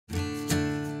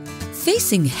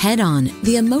facing head-on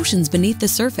the emotions beneath the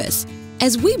surface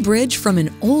as we bridge from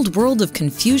an old world of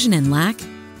confusion and lack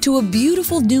to a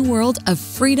beautiful new world of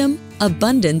freedom,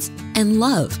 abundance, and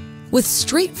love with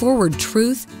straightforward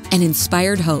truth and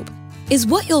inspired hope is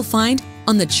what you'll find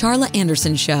on The Charla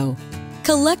Anderson Show.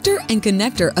 Collector and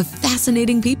connector of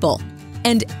fascinating people.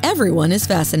 And everyone is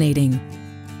fascinating.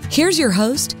 Here's your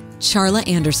host, Charla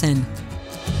Anderson.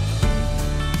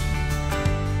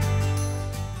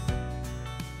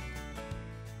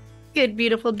 Good,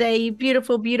 beautiful day, you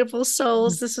beautiful, beautiful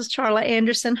souls. This is Charla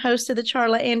Anderson, host of the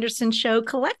Charla Anderson Show,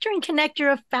 collector and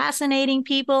connector of fascinating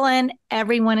people, and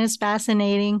everyone is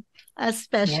fascinating,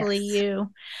 especially you.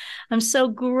 I'm so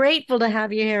grateful to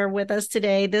have you here with us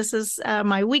today. This is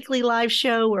my weekly live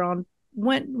show. We're on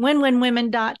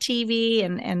winwinwomen.tv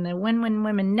and the Win Win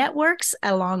Women networks,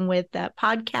 along with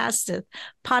podcasts to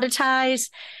poditize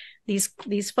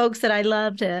these folks that I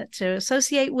love to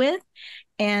associate with.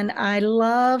 And I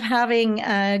love having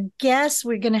guests.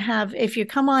 We're going to have, if you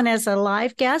come on as a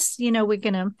live guest, we're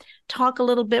going to talk a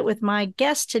little bit with my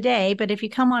guest today. But if you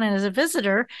come on as a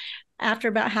visitor, after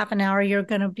about half an hour, you're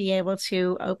going to be able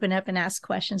to open up and ask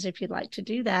questions if you'd like to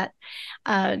do that.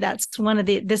 That's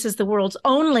this is the world's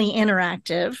only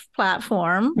interactive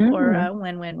platform for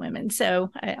Win-Win Women. So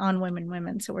on Win-Win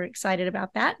Women. So we're excited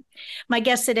about that. My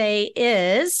guest today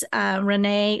is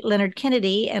Renee Leonard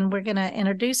Kennedy, and we're going to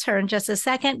introduce her in just a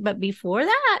second. But before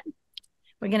that,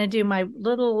 we're going to do my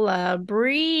little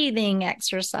breathing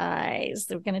exercise.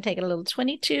 We're going to take a little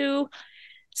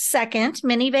 22-second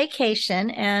mini vacation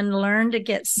and learn to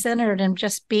get centered and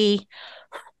just be,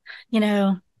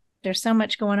 there's so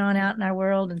much going on out in our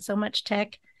world and so much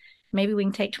tech. Maybe we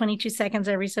can take 22 seconds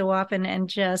every so often and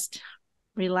just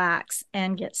relax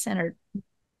and get centered.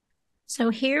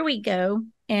 So here we go.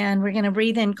 And we're going to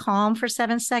breathe in calm for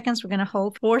 7 seconds. We're going to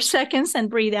hold 4 seconds and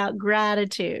breathe out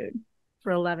gratitude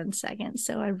for 11 seconds.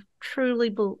 So I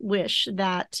truly wish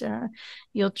that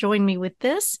you'll join me with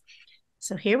this.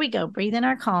 So here we go. Breathe in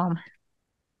our calm.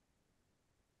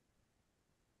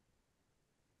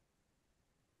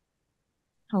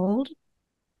 Hold.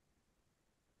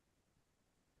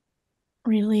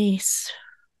 Release.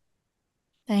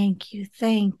 Thank you,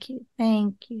 thank you,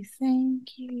 thank you,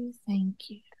 thank you, thank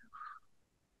you.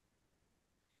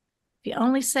 If you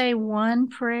only say one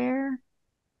prayer,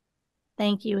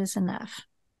 thank you is enough.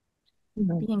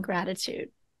 Be in gratitude.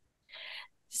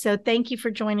 So thank you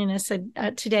for joining us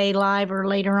today live or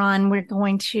later on. We're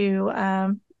going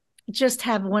to just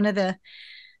have one of the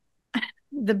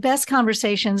best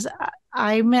conversations.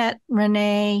 I met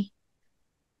Renee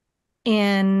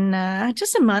in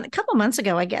just a couple months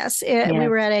ago, I guess. We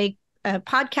were at a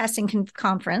podcasting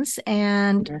conference,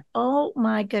 and oh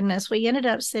my goodness, we ended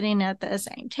up sitting at the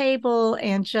same table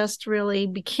and just really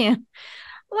became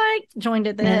joined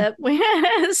at the hip. We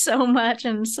had so much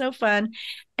and so fun.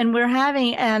 And we're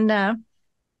having,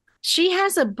 she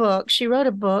has a book. She wrote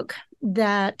a book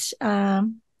that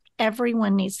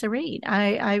everyone needs to read.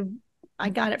 I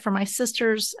got it for my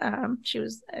sister's. She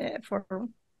was for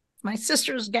my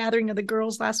sister's gathering of the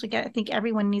girls last week. I think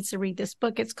everyone needs to read this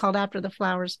book. It's called After the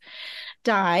Flowers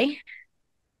Die.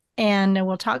 And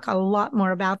we'll talk a lot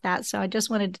more about that. So I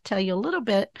just wanted to tell you a little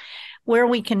bit where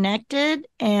we connected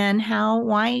and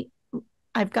why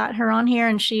I've got her on here.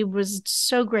 And she was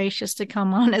so gracious to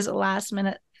come on as a last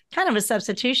minute, kind of a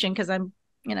substitution, because I'm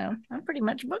pretty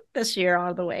much booked this year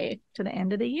all the way to the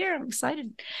end of the year. I'm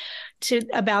excited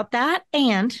about that,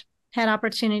 and had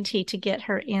opportunity to get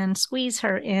her in, squeeze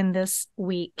her in this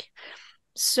week.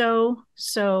 So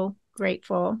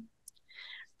grateful.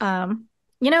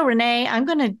 Renee, I'm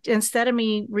going to, instead of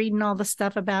me reading all the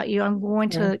stuff about you, I'm going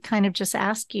to kind of just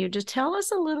ask you to tell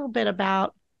us a little bit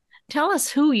tell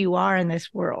us who you are in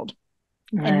this world.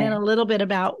 Right. And then a little bit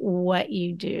about what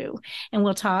you do. And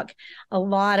we'll talk a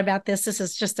lot about this. This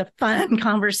is just a fun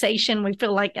conversation. We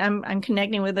feel like I'm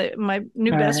connecting with my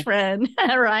new best friend.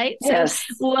 Right. Yes.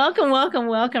 So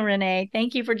welcome, Renee.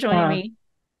 Thank you for joining me.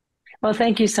 Well,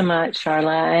 thank you so much,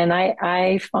 Charla. And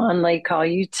I fondly call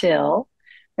you Till,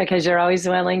 because you're always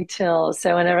willing, Till.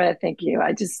 So whenever I think of you,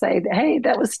 I just say, hey,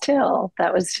 that was Till.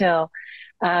 That was Till.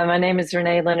 My name is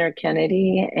Renee Leonard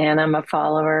Kennedy, and I'm a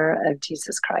follower of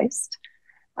Jesus Christ.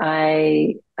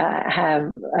 I have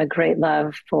a great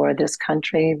love for this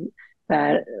country.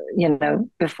 But,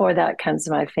 before that comes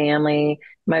my family,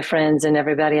 my friends, and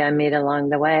everybody I meet along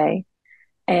the way.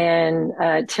 And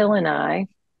Till and I,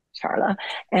 Charla,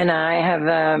 and I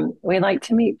have, we like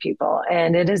to meet people,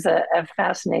 and it is a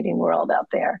fascinating world out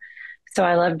there. So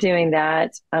I love doing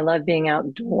that. I love being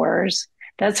outdoors.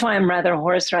 That's why I'm rather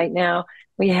hoarse right now.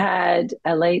 We had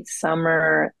a late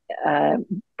summer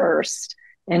burst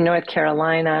in North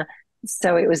Carolina.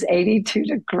 So it was 82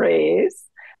 degrees.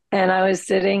 And I was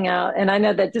sitting out, and I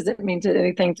know that doesn't mean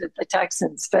anything to the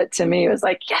Texans, but to me, it was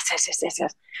like, yes, yes, yes, yes,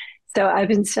 yes. So I've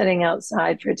been sitting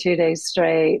outside for 2 days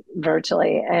straight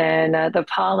virtually, and the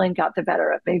pollen got the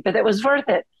better of me, but it was worth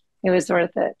it. It was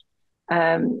worth it.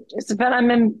 But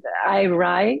I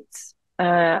write,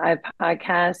 I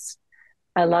podcast.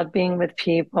 I love being with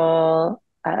people.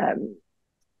 I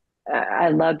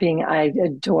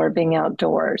adore being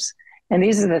outdoors. And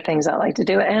these are the things I like to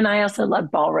do. And I also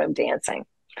love ballroom dancing.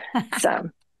 So,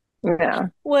 yeah.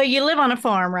 Well, you live on a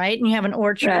farm, right? And you have an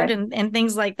orchard Right. and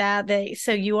things like that.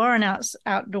 So you are an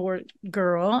outdoor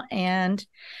girl. And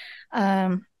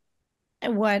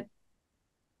what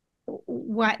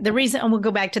the reason, and we'll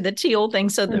go back to the teal thing.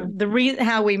 So the reason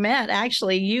how we met,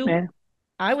 actually,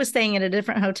 I was staying at a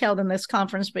different hotel than this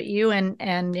conference, but you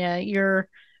and your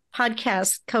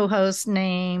podcast co-host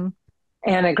name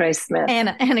Anna Grace Smith.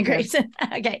 Anna Grace.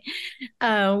 Okay.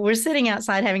 We're sitting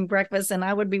outside having breakfast, and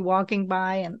I would be walking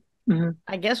by, and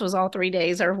I guess it was all 3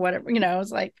 days or whatever, I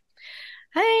was like,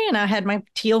 hey, and I had my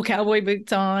teal cowboy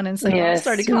boots on. And so y'all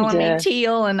started calling me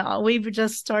Teal, and we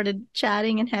just started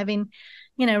chatting and having,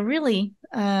 really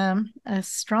a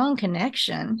strong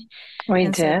connection. We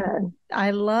did. So I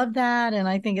love that. And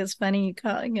I think it's funny,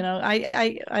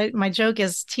 my joke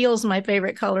is teal's my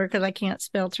favorite color because I can't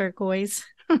spell turquoise.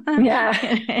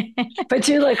 Yeah. But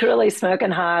you look really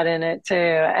smoking hot in it too.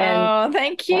 And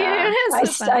thank you.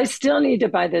 I still need to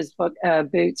buy those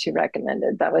boots you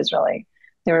recommended.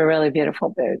 They were really beautiful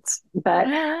boots. But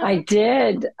I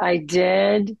did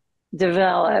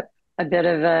develop a bit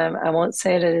of I won't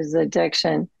say it as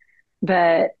addiction,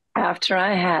 but after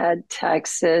I had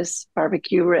Texas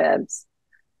barbecue ribs,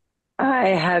 I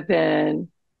have been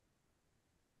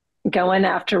going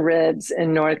after ribs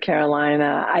in North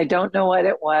Carolina. I don't know what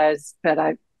it was, but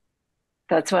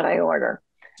that's what I order.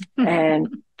 And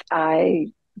I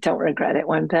don't regret it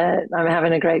one bit. I'm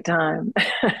having a great time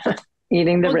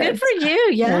eating the ribs. Good for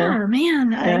you. Yeah.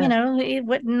 Man, yeah.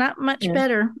 Not much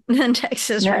better than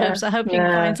Texas ribs. I hope you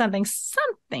can find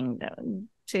something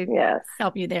to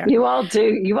help you there. You all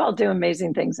do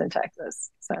amazing things in Texas.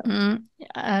 So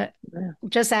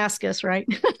just ask us, right?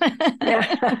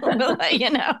 We'll let you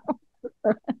know.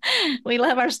 We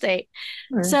love our state.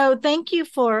 So thank you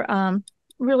for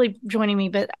really joining me.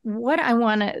 But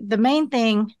the main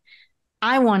thing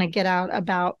I want to get out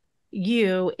about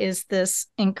you is this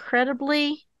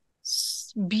incredibly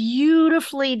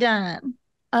beautifully done,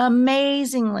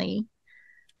 amazingly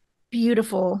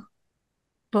beautiful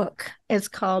book. It's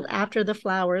called After the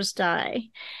Flowers Die.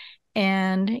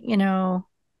 And,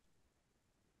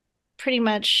 pretty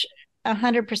much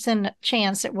 100%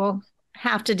 chance it will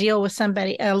have to deal with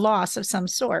a loss of some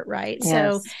sort, right?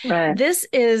 Yes, so this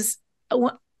is,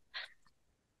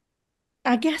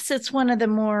 I guess it's one of the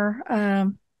more,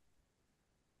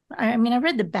 I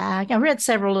read the back. I read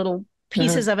several little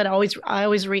pieces of it. I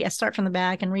always read, I start from the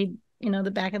back and read,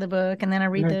 the back of the book. And then I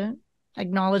read the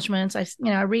acknowledgments. I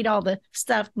read all the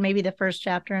stuff, maybe the first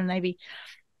chapter and maybe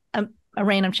a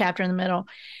random chapter in the middle.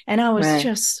 And I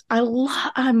was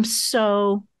I'm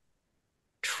so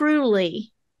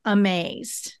truly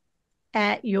amazed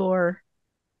at your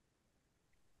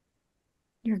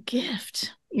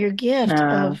gift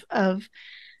of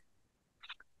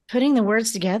putting the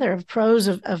words together, of prose,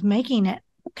 of making it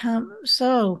come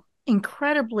so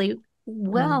incredibly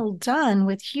well done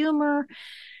with humor.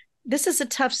 This is a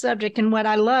tough subject. And what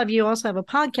I love, you also have a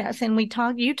podcast, and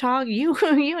you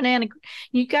and Anna,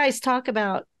 you guys talk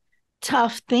about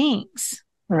tough things,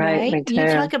 right? You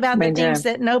talk about the things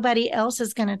that nobody else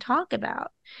is going to talk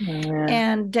about. Yeah.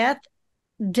 And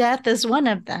death is one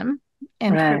of them,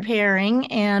 and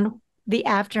preparing, and the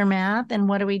aftermath, and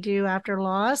what do we do after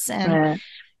loss, and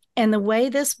the way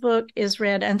this book is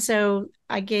read. And so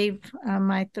I gave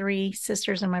my 3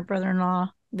 sisters and my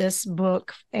brother-in-law this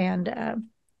book, and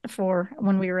for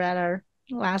when we were at our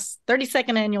last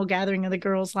 32nd annual gathering of the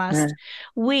girls last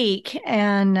week.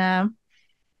 And,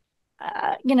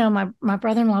 my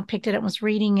brother-in-law picked it up and was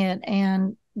reading it,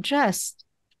 and just,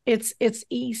 it's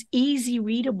easy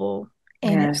readable.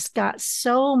 And it's got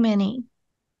so many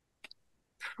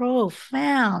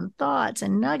profound thoughts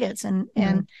and nuggets, and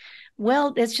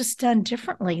it's just done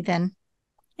differently than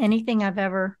anything I've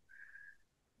ever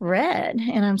read.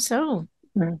 And I'm so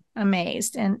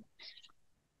amazed. And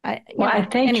I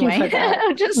thank you for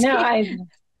that.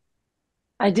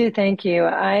 I do thank you.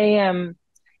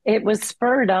 It was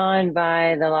spurred on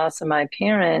by the loss of my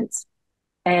parents,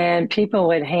 and people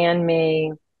would hand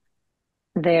me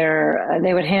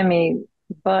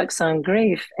books on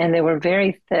grief, and they were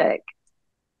very thick.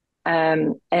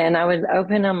 And I would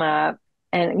open them up.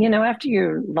 And, after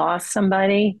you lost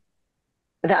somebody,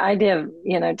 the idea of,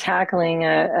 tackling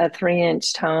a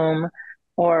 3-inch tome,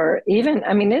 or even,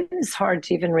 I mean, it is hard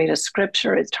to even read a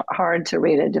scripture. It's hard to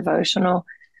read a devotional.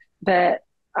 But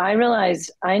I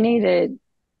realized I needed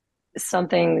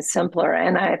something simpler.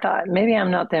 And I thought, maybe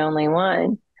I'm not the only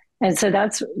one. And so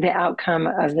that's the outcome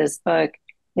of this book,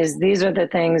 is these are the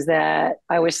things that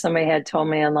I wish somebody had told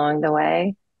me along the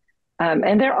way.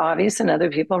 And they're obvious, and other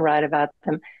people write about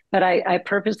them. But I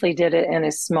purposely did it in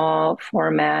a small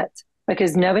format,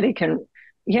 because nobody can,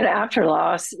 after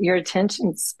loss, your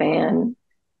attention span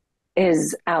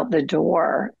is out the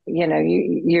door.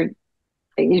 You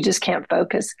just can't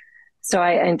focus. So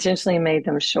I intentionally made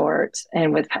them short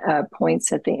and with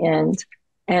points at the end.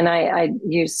 And I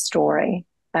used story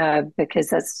because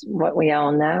that's what we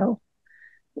all know.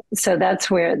 So that's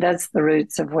the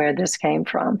roots of where this came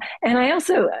from. And I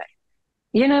also,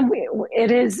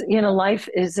 it is, life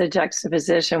is a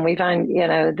juxtaposition. We find,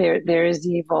 there is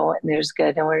evil and there's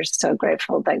good, and we're so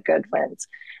grateful that good wins.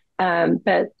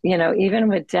 But, even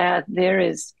with death,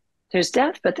 there's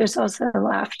death, but there's also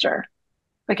laughter,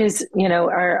 because,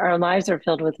 our lives are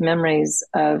filled with memories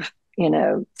of,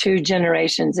 2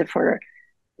 generations. If we're,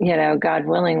 God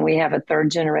willing, we have a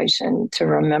 3rd generation to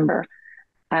remember.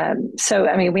 So,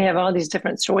 I mean, we have all these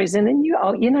different stories, and then you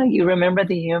remember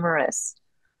the humorous.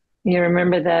 You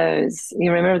remember those.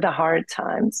 You remember the hard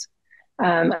times.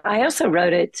 I also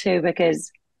wrote it too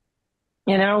because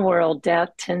in our world, death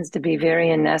tends to be very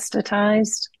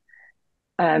anesthetized.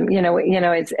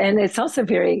 It's also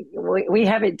very. We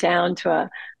have it down to a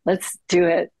let's do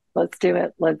it, let's do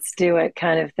it, let's do it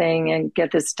kind of thing and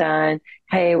get this done.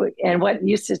 Hey, and what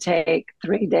used to take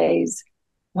 3 days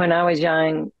when I was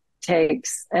young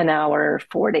takes an hour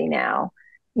 40 now.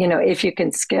 If you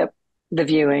can skip the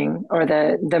viewing or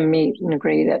the meet and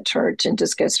greet at church and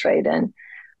just go straight in.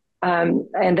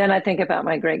 And then I think about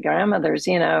my great grandmothers.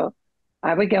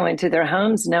 I would go into their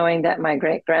homes knowing that my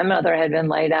great grandmother had been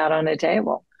laid out on a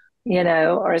table,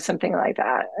 or something like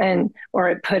that,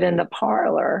 or put in the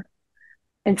parlor.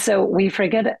 And so we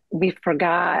forgot,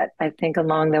 I think,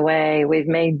 along the way, we've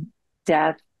made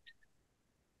death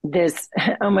this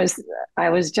almost, I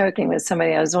was joking with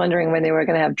somebody, I was wondering when they were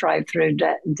going to have drive-through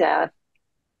death,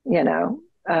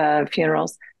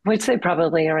 funerals, which they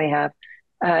probably already have,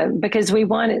 because we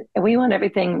want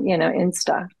everything,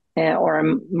 Insta or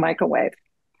a microwave.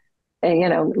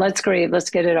 And, let's grieve,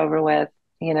 let's get it over with.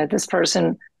 This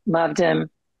person loved him.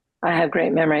 I have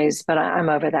great memories, but I'm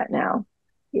over that now.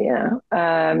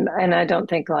 And I don't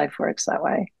think life works that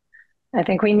way. I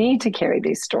think we need to carry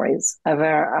these stories of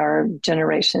our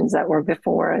generations that were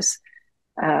before us,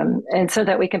 and so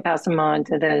that we can pass them on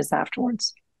to those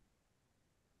afterwards.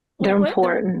 They're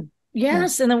important.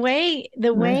 Yes, and the way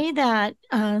that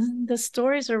the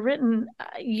stories are written,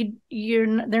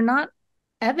 they're not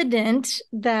evident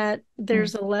that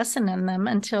there's a lesson in them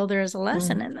until there's a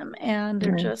lesson in them, and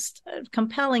they're just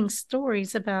compelling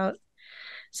stories about.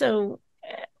 So,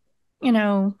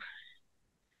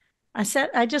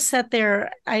 I just sat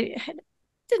there. I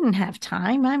didn't have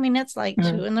time. I mean, it's like 2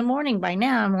 a.m. by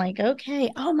now. I'm like,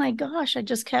 okay, oh my gosh, I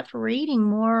just kept reading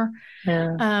more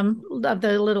of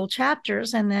the little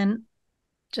chapters. And then,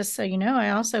 just so you know,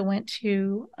 I also went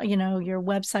to, your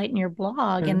website and your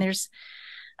blog, and there's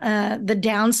the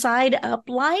downside up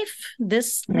life.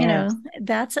 This,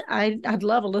 that's, I'd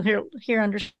love to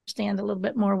understand a little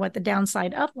bit more what the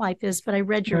downside up life is, but I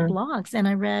read your blogs, and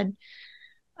I read,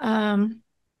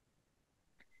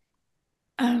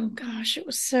 oh gosh, it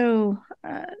was so,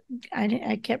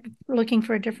 I kept looking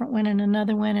for a different one and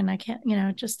another one, and I can't,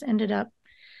 just ended up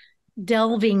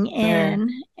delving in.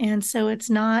 And so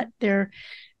it's not, they're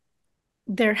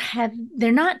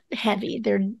not heavy,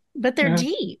 but they're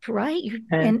deep, right?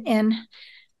 And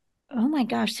oh my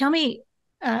gosh, tell me,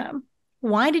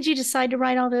 why did you decide to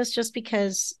write all this? Just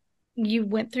because you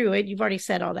went through it? You've already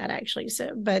said all that, actually.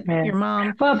 So, but your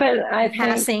mom,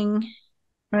 passing.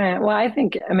 Right. Well, I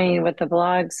think, with the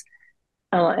blogs,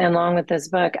 along with this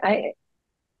book,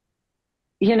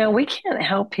 we can't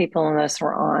help people unless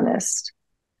we're honest.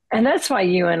 And that's why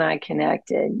you and I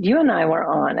connected. You and I were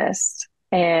honest.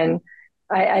 And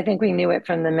I think we knew it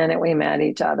from the minute we met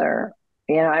each other.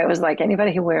 I was like,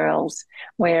 anybody who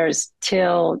wears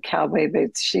Till cowboy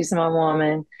boots, she's my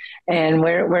woman, and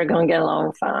we're going to get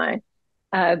along fine.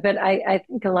 But I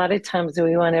think a lot of times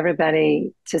we want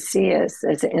everybody to see us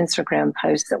as an Instagram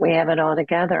post that we have it all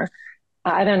together.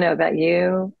 I don't know about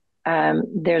you. I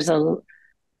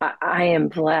am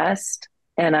blessed,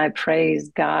 and I praise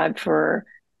God for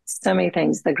so many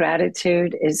things. The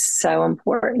gratitude is so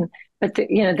important. but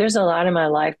there's a lot of my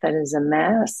life that is a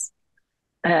mess.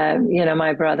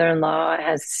 My brother-in-law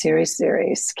has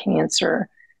serious cancer.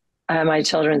 My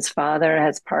children's father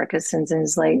has Parkinson's in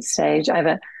his late stage. I have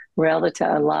a relative,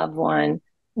 a loved one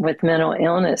with mental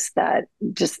illness that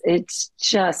it's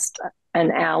just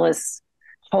an Alice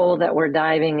hole that we're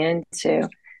diving into.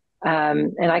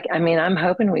 And I mean, I'm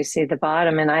hoping we see the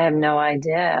bottom, and I have no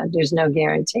idea. There's no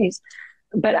guarantees.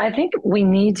 But I think we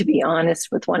need to be honest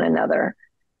with one another.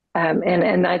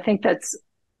 And I think that's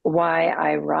why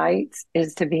I write,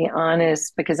 is to be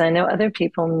honest, because I know other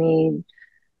people need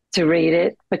to read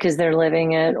it because they're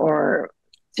living it, or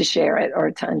to share it,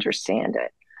 or to understand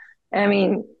it. I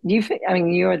mean,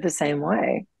 you're the same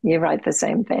way. You write the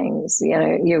same things.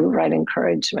 You write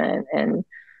encouragement, and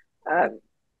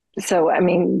so I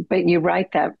mean, but you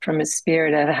write that from a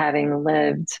spirit of having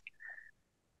lived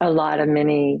a lot of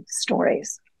many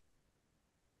stories.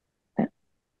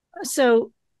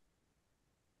 So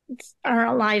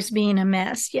our lives being a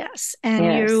mess, yes, and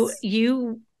yes.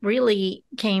 you really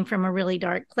came from a really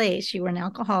dark place. You were an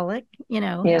alcoholic,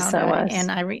 Yes, I was.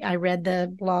 and I read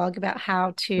the blog about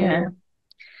how to,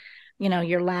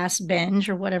 your last binge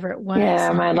or whatever it was.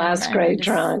 Yeah, my last great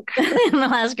drunk.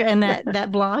 And that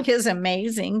blog is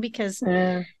amazing because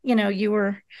you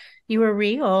were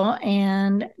real,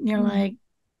 and you're like,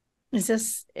 this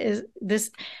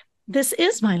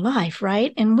is my life,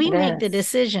 right? And we make the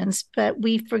decisions, but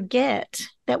we forget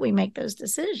that we make those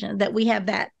decisions, that we have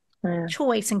that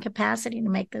choice and capacity to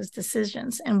make those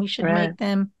decisions. And we should make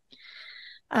them,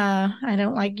 I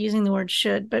don't like using the word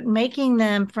should, but making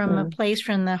them from a place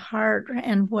from the heart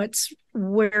and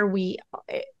where we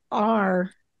are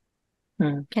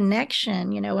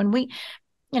connection, and we,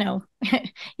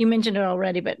 you mentioned it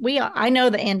already, but I know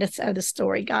the end of the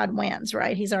story. God wins,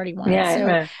 right? He's already won.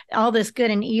 Yeah, so all this good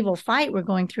and evil fight we're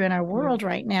going through in our world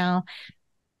right now,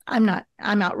 I'm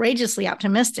outrageously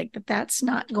optimistic that that's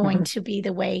not going to be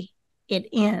the way it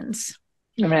ends.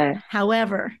 Right.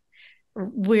 However,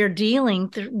 we're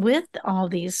dealing with all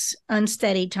these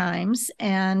unsteady times,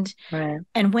 and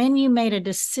when you made a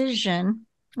decision,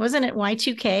 wasn't it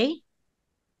Y2K?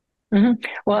 Mm-hmm.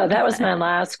 Well, that was my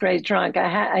last great drunk.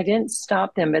 I didn't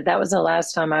stop them, but that was the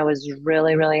last time I was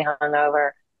really, really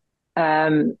hungover.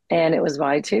 And it was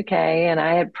Y2K, and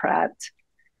I had prepped.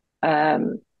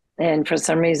 And for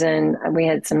some reason, we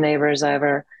had some neighbors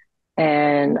over,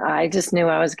 and I just knew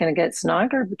I was going to get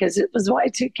snoggered because it was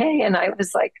Y2K. And I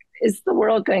was like, is the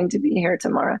world going to be here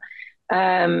tomorrow?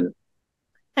 And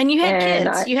you had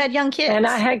kids. You had young kids. And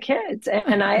I had kids.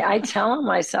 And I tell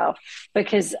myself,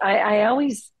 because I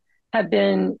always have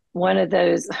been one of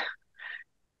those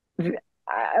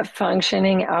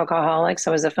functioning alcoholics.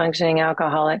 I was a functioning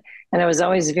alcoholic, and I was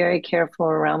always very careful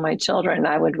around my children.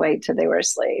 I would wait till they were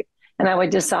asleep, and I would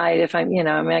decide if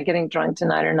am I getting drunk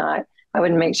tonight or not. I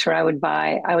would make sure I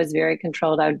was very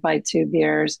controlled. I would buy 2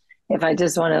 beers if I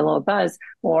just wanted a little buzz,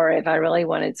 or if I really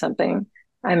wanted something,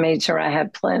 I made sure I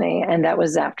had plenty. And that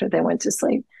was after they went to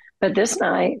sleep. But this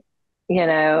night,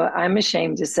 I'm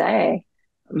ashamed to say,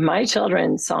 my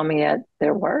children saw me at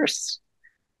their worst.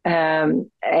 And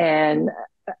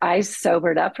I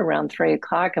sobered up around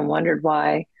 3:00 and wondered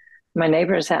why my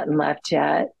neighbors hadn't left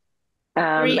yet. 3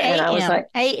 a.m. And I was like,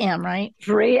 a.m., right?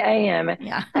 3 a.m.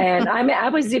 Yeah. And I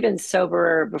was even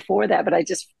soberer before that, but I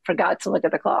just forgot to look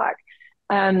at the clock.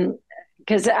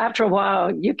 Because after a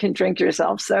while, you can drink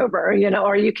yourself sober,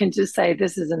 or you can just say,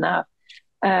 this is enough.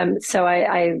 So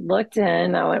I looked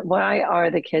in, I went, why are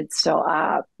the kids still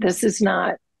up? This is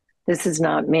not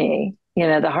me.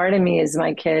 The heart of me is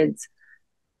my kids.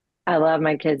 I love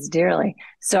my kids dearly.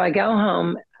 So I go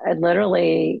home,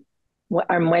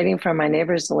 I'm waiting for my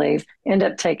neighbors to leave, end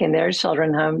up taking their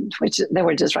children home, which they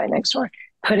were just right next door,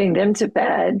 putting them to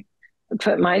bed,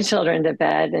 put my children to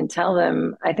bed, and tell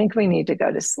them, I think we need to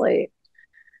go to sleep.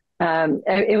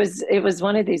 It was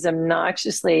one of these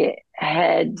obnoxiously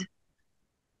head,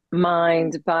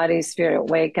 mind, body, spirit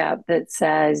wake up that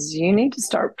says, you need to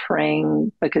start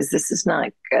praying because this is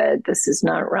not good. This is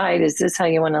not right. Is this how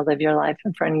you want to live your life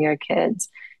in front of your kids?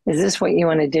 Is this what you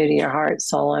want to do to your heart,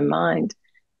 soul, and mind?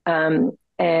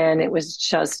 And it was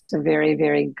just a very,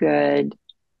 very good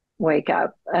wake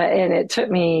up. And it took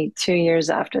me 2 years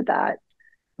after that.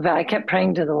 But I kept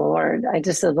praying to the Lord. I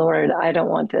just said, Lord, I don't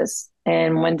want this.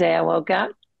 And one day I woke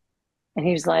up and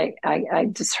he was like, I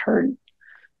just heard,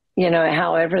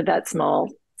 however, that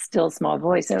still small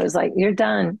voice. And it was like, you're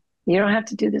done. You don't have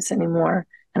to do this anymore.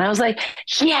 And I was like,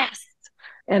 yes.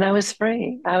 And I was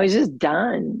free. I was just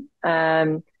done.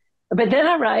 But then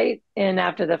I write, and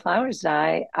after the flowers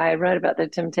die, I wrote about the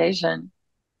temptation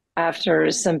after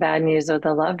some bad news with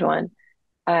a loved one.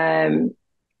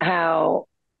 how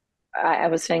I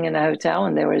was staying in a hotel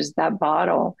and there was that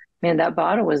bottle. Man, that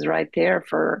bottle was right there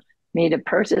for me to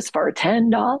purchase for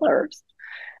 $10.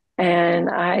 And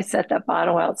I set that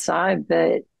bottle outside,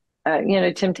 but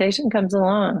temptation comes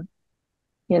along,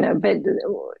 but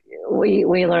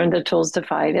we learn the tools to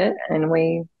fight it, and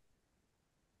we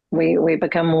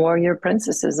become warrior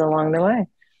princesses along the way.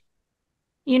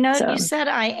 You said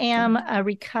I am a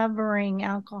recovering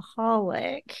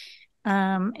alcoholic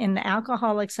in the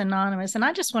Alcoholics Anonymous. And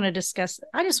I just want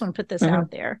to put this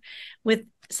out there with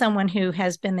someone who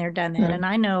has been there, done that. And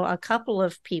I know a couple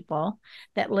of people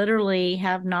that literally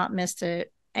have not missed a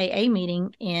AA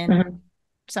meeting in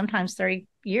sometimes 30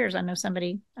 years. I know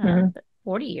somebody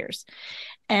 40 years.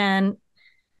 And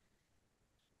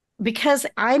because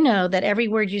I know that every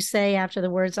word you say after the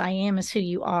words I am is who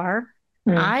you are,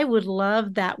 I would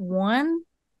love that one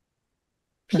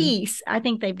piece. I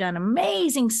think they've done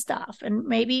amazing stuff. And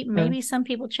maybe some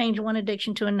people change one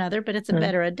addiction to another, but it's a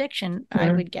better addiction,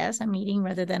 I would guess, a meeting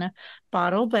rather than a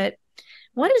bottle. But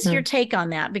what is your take on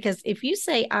that? Because if you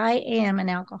say I am an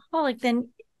alcoholic, then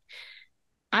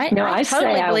I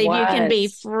totally believe you can be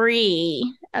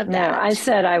free of that. No, I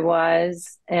said I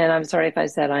was, and I'm sorry if I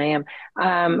said I am.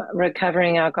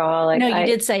 Recovering alcoholic. No, you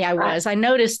did say I was. I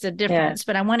noticed a difference,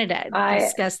 but I wanted to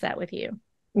discuss that with you.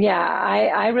 Yeah,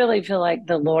 I really feel like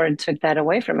the Lord took that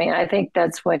away from me. I think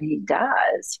that's what he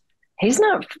does. He's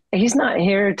not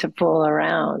here to fool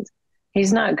around.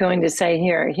 He's not going to say,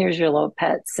 here's your little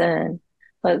pet sin.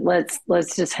 Let's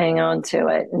just hang on to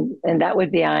it. And that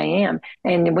would be I am.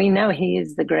 And we know he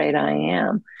is the great I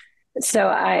am. So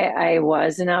I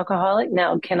was an alcoholic.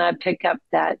 Now, can I pick up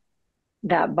that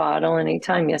bottle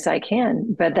anytime? Yes, I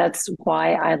can. But that's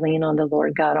why I lean on the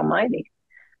Lord God Almighty.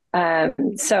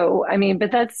 So, I mean,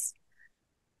 but that's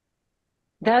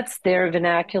their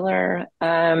vernacular.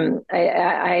 I mean,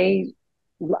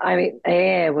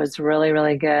 AA was really,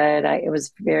 really good. It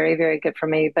was very, very good for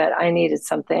me, but I needed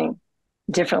something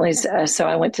differently. So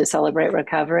I went to Celebrate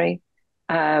Recovery.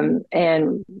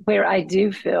 And where I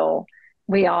do feel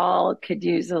we all could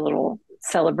use a little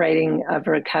celebrating of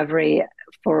recovery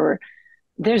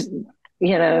the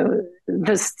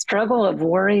struggle of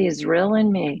worry is real in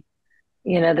me.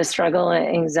 The struggle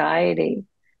and anxiety.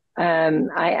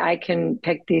 I can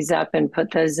pick these up and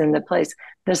put those into place.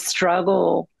 The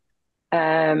struggle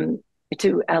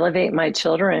to elevate my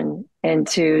children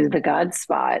into the God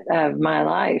spot of my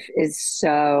life is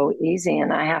so easy.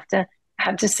 And I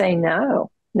have to say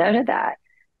no to that.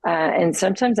 And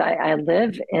sometimes I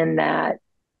live in that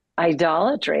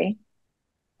idolatry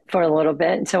for a little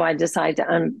bit until I decide to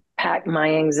unpack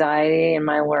my anxiety and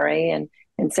my worry and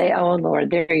say, oh, Lord,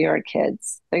 they're your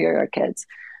kids. They're your kids.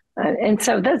 And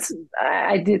so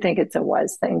I do think it's a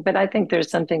wise thing, but I think there's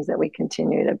some things that we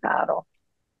continue to battle.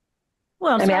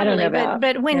 Well, I mean, totally,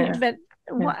 I don't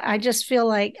know I just feel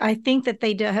like, I think that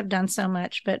they have done so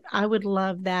much, but I would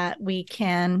love that we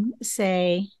can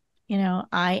say,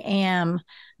 I am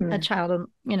a child of,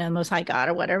 Most High God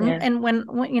or whatever. Yeah. And when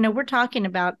we're talking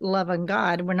about loving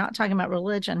God, we're not talking about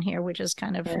religion here, which is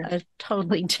kind of a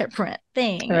totally different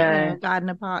thing, right. God in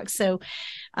a box. So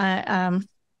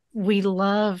we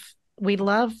love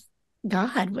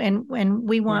God, and when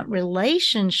we want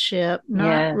relationship,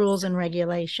 not rules and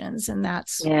regulations. And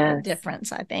that's the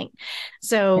difference, I think.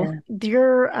 So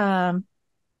your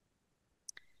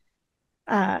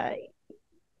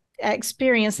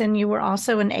experience, and you were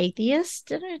also an atheist,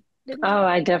 didn't Oh,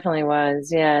 I definitely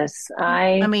was. Yes.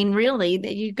 I mean, really,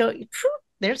 that you go,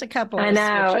 there's a couple of I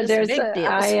know there's big deals.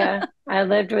 I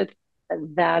lived with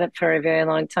that for a very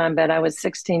long time, but I was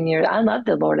 16 years. I loved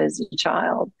the Lord as a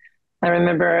child. I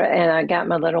remember, and I got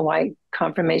my little white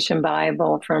confirmation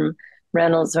Bible from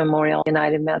Reynolds Memorial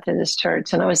United Methodist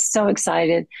Church, and I was so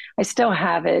excited. I still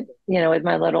have it, with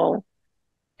my little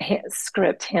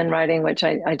script handwriting, which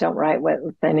I don't write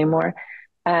with anymore.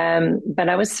 But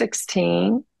I was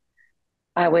 16.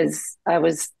 I was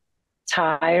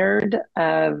tired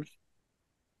of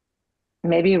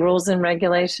maybe rules and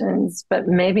regulations, but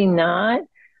maybe not.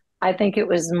 I think it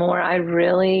was more, I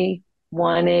really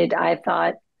I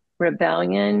thought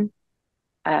rebellion,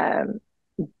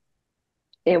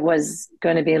 it was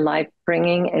going to be life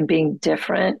bringing, and being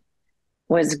different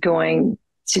was going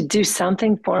to do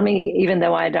something for me, even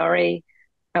though I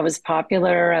was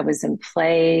popular. I was in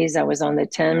plays. I was on the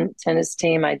tennis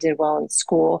team. I did well in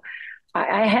school.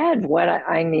 I had what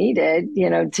I needed,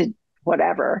 to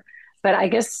whatever. But I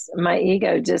guess my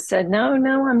ego just said, no,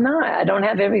 I'm not. I don't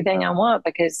have everything I want,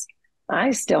 because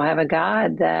I still have a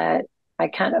God that I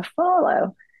kind of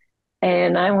follow.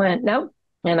 And I went, nope.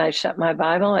 And I shut my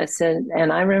Bible. I said,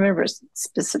 and I remember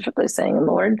specifically saying,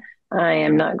 Lord, I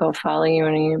am not going to follow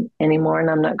you anymore, and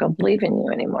I'm not going to believe in you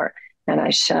anymore. And I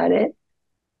shut it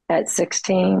at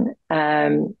 16.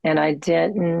 And I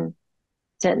didn't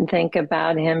think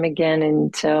about him again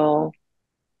until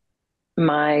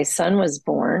my son was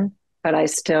born, but I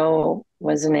still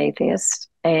was an atheist.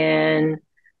 And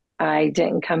I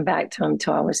didn't come back to him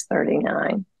till I was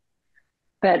 39.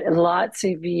 But lots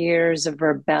of years of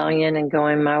rebellion and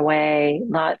going my way,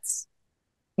 lots,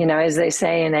 as they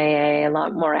say in AA, a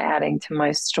lot more adding to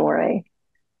my story.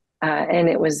 And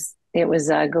it was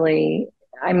ugly.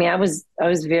 I mean, I was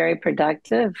very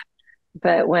productive,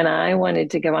 but when I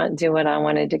wanted to go out and do what I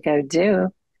wanted to go do,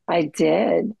 I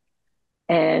did.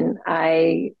 And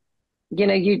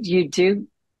you do,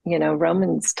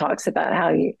 Romans talks about how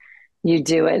you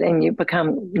do it and you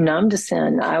become numb to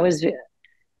sin.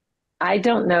 I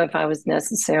don't know if I was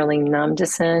necessarily numb to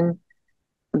sin,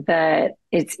 but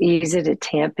it's easy to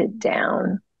tamp it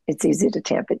down. It's easy to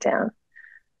tamp it down.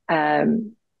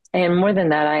 And more than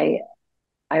that,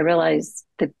 I realized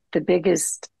that the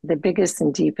biggest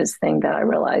and deepest thing that I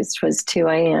realized was 2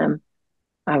 a.m.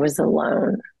 I was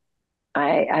alone.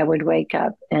 I would wake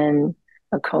up in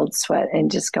a cold sweat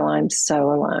and just go, I'm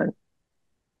so alone.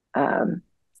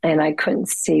 And I couldn't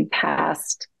see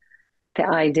past the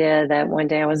idea that one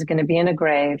day I was going to be in a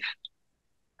grave,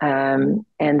 and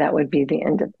that would be the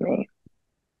end of me.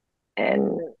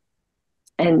 And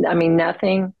I mean,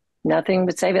 nothing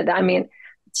would save it. I mean,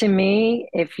 to me,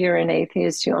 if you're an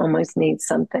atheist, you almost need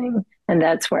something. And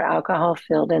that's where alcohol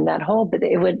filled in that hole. But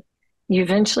you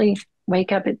eventually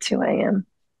wake up at 2 a.m.,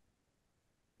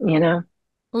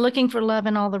 Looking for love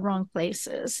in all the wrong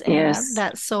places. Yes.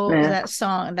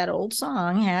 And that old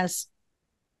song has,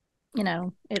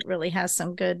 it really has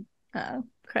some good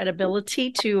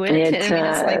credibility to it. It I mean,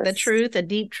 it's like the truth, a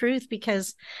deep truth,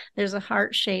 because there's a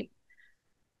heart-shaped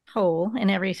hole in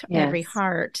every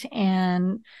heart,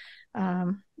 and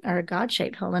or a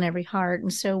God-shaped hole in every heart.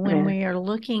 And so when we are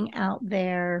looking out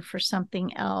there for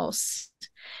something else,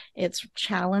 it's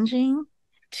challenging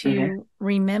to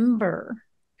remember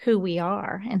who we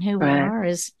are, and who we are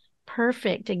is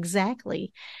perfect,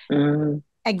 exactly who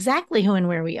and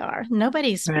where we are.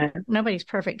 Nobody's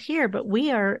perfect here, but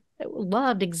we are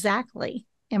loved exactly.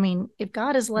 I mean, if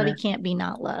God is love, he can't be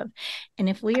not love. And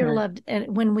if we are loved,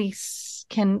 and when we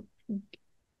can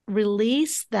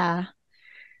release the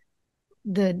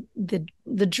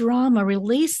drama,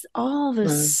 release all the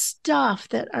stuff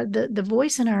that are the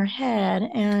voice in our head,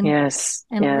 and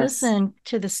listen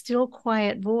to the still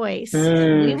quiet voice,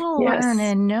 we will learn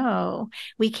and know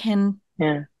we can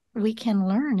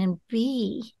learn and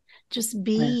be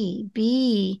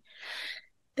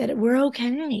that we're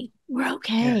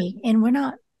okay. And we're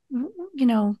not,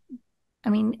 I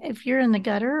mean, if you're in the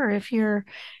gutter or if you're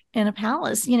in a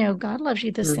palace, God loves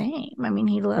you the same. I mean,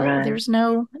 he loves, there's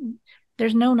no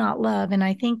not love. And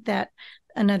I think that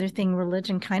another thing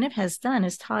religion kind of has done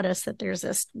is taught us that there's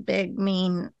this big,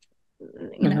 mean,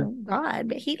 God,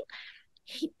 but he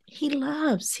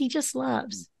loves, he just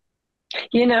loves.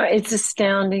 It's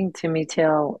astounding to me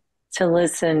to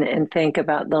listen and think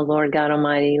about the Lord God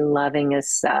Almighty loving us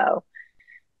so.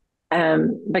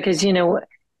 Because,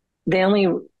 the only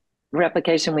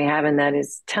replication we have in that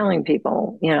is telling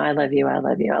people, I love you, I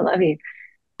love you, I love you.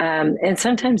 And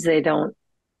sometimes they don't,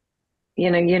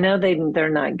 they're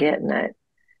not getting it.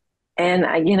 And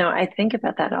I think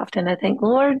about that often. I think,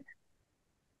 Lord,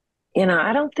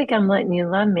 I don't think I'm letting you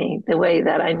love me the way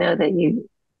that I know that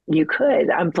you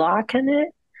could. I'm blocking it.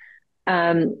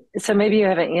 So maybe you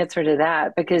have an answer to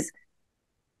that, because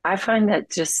I find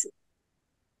that just,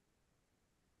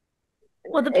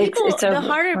 well, the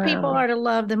harder people are to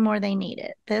love, the more they need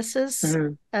it. This is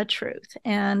a truth,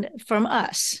 and from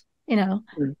us,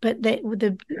 but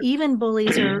even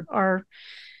bullies are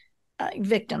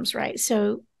victims, right?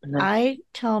 So I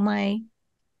tell my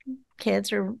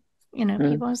kids, or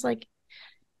people, I was like,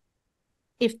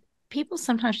 if people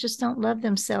sometimes just don't love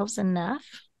themselves enough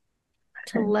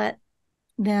to let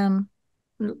them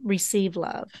receive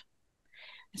love.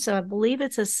 So I believe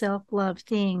it's a self-love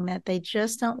thing, that they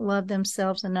just don't love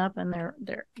themselves enough, and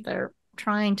they're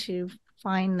trying to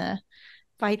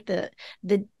fight the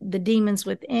demons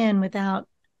within without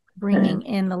bringing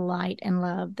in the light and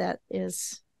love that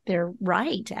is their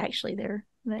right. Actually,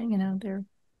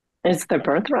 it's their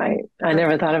birthright. I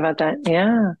never thought about that.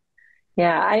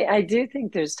 Yeah. I do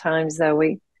think there's times though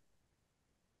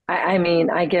I mean,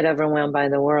 I get overwhelmed by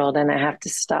the world and I have to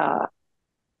stop.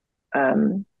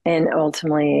 And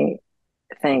ultimately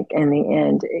think in the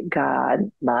end,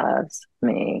 God loves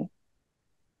me.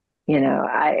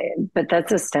 But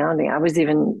that's astounding. I was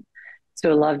even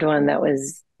to a loved one that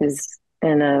is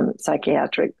in a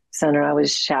psychiatric center. I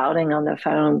was shouting on the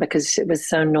phone because it was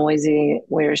so noisy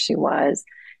where she was.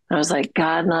 I was like,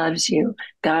 God loves you.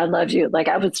 God loves you. Like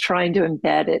I was trying to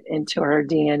embed it into her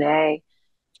DNA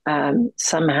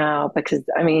somehow, because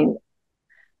I mean,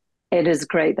 it is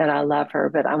great that I love her,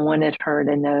 but I wanted her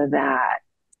to know that,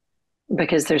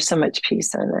 because there's so much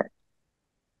peace in it.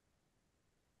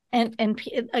 And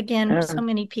again, Yeah. so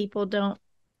many people don't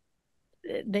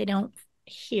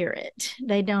hear it.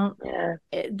 They don't. Yeah.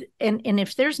 And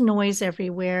if there's noise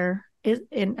everywhere,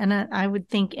 and I would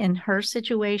think in her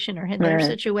situation or in their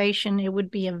situation, it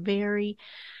would be a very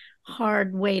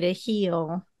hard way to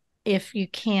heal if you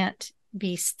can't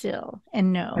be still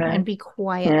and know and be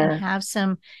quiet and have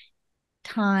some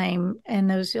time. And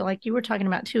those, like you were talking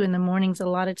about too, in the mornings, a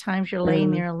lot of times you're laying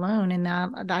there alone, and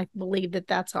I believe that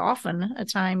that's often a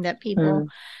time that people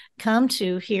come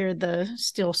to hear the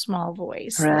still small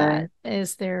voice that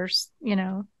is there's, you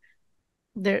know,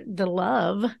 the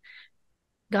love,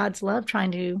 God's love,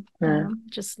 trying to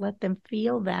just let them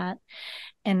feel that.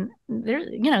 And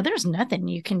there's nothing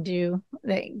you can do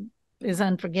that is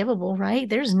unforgivable, right?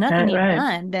 There's nothing you've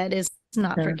done that is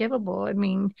not forgivable. I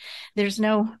mean, there's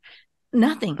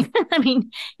nothing. I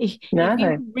mean, if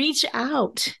you reach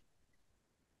out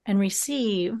and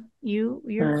receive,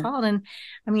 you're called. And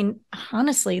I mean,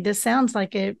 honestly, this sounds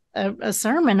like a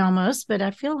sermon almost, but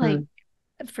I feel like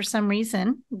for some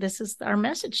reason this is our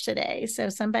message today. So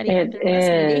somebody out there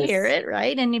listening to hear it,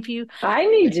 right? And if you, I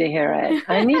need to hear it.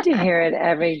 I need to hear it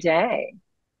every day.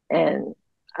 And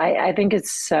I think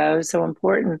it's so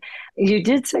important. You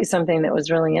did say something that was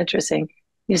really interesting.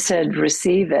 You said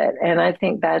receive it. And I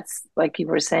think that's, like you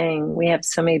were saying, we have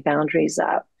so many boundaries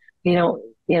up.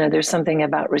 There's something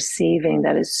about receiving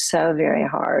that is so very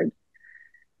hard.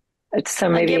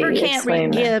 So a giver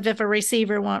can't give if a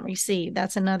receiver won't receive.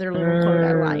 That's another little quote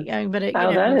I like. But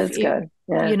that is good.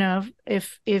 Yeah. You know,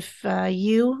 if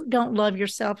you don't love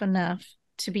yourself enough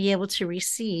to be able to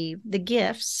receive the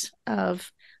gifts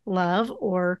of love,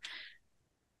 or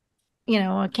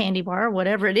a candy bar, or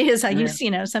whatever it is.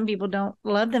 Some people don't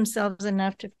love themselves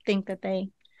enough to think that they,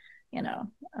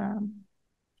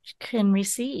 can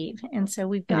receive. And so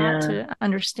we've got to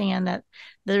understand that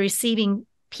the receiving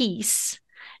piece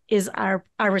is our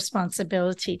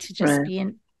responsibility to just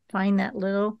find that a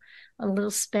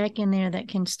little speck in there that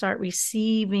can start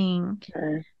receiving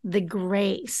the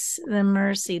grace, the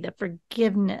mercy, the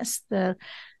forgiveness, the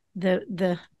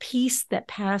peace that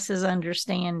passes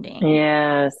understanding.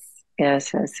 Yes. And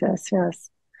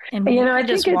I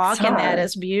just walk in that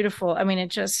as beautiful. I mean,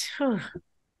 it's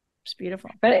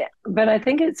beautiful. But I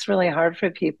think it's really hard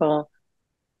for people.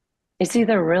 It's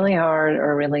either really hard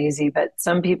or really easy. But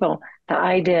some people, the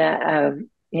idea of,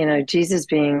 Jesus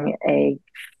being a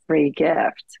free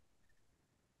gift,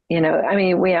 I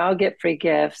mean, we all get free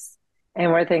gifts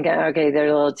and we're thinking, okay,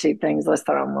 they're little cheap things, let's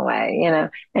throw them away,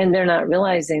 and they're not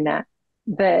realizing that.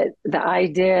 But the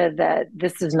idea that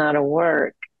this is not a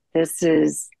work, this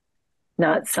is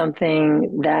not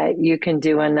something that you can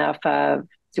do enough of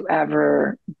to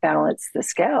ever balance the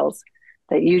scales,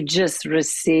 that you just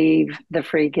receive the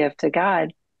free gift of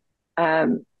God.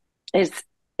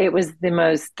 It was the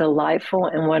most delightful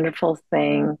and wonderful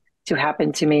thing to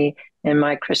happen to me in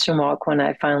my Christian walk when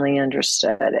I finally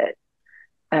understood it.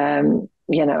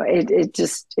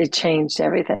 It changed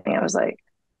everything. I was like,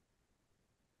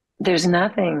 there's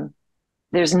nothing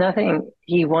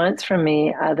he wants from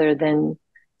me other than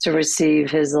to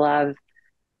receive his love.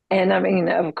 And I mean,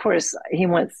 of course, I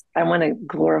want to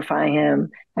glorify him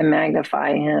and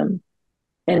magnify him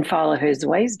and follow his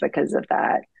ways because of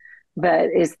that. But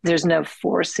there's no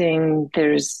forcing,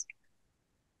 there's,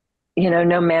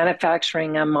 no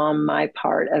manufacturing on my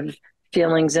part of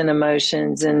feelings and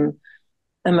emotions and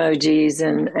emojis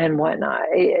and whatnot.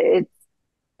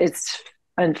 It's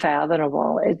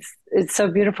unfathomable. It's so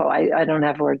beautiful. I don't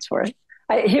have words for it.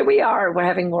 Here we are, we're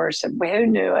having worship. Who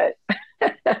knew it?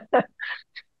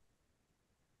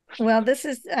 Well, this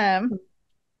is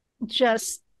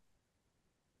just,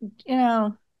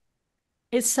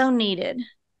 it's so needed.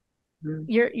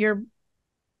 Your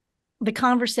the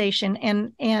conversation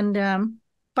and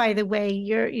by the way,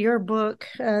 your book,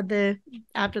 the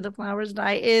After the Flowers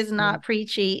Die, is not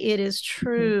preachy. It is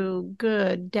true,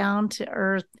 good, down to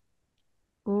earth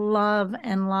love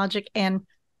and logic and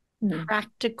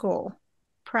practical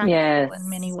in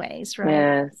many ways, right?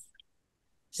 Yes.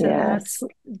 So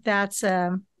that's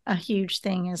a huge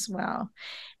thing as well.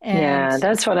 And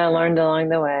that's what I learned along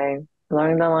the way.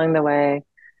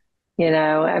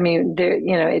 I mean,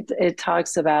 it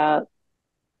talks about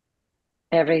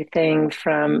everything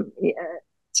from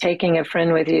taking a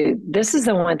friend with you. This is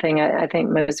the one thing I think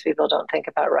most people don't think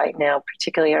about right now,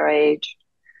 particularly our age.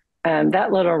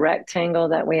 That little rectangle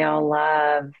that we all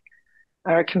love,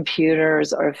 our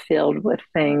computers are filled with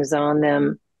things on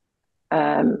them.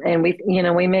 And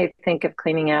we may think of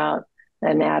cleaning out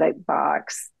an attic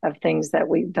box of things that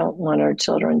we don't want our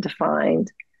children to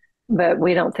find, but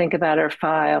we don't think about our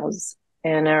files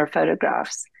and our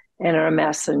photographs and our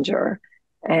messenger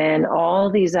and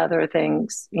all these other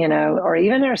things, or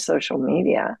even our social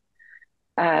media,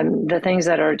 the things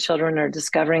that our children are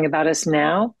discovering about us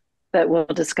now, but will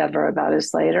discover about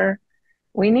us later.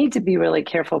 We need to be really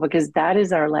careful because that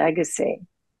is our legacy,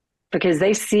 because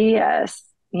they see us.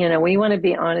 We want to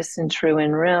be honest and true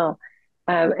and real.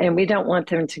 And we don't want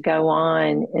them to go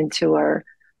on into our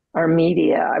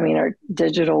media, our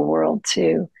digital world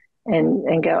too,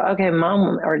 and go, okay,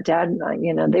 mom or dad,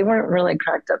 they weren't really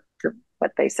cracked up to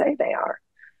what they say they are,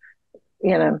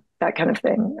 that kind of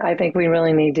thing. I think we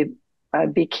really need to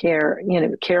be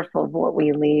careful of what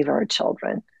we leave our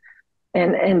children.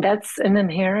 And that's an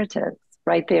inheritance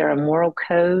right there. A moral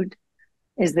code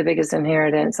is the biggest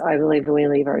inheritance I believe we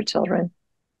leave our children.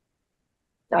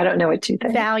 I don't know what you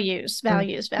think. Values.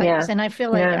 Yeah. And I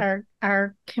feel like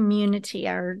our community,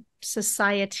 our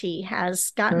society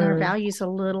has gotten our values a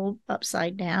little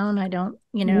upside down. I don't,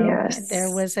 Yes.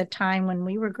 There was a time when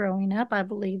we were growing up, I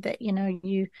believe that,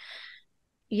 you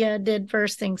did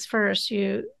first things first.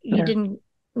 You didn't,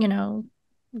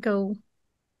 go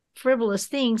frivolous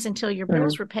things until your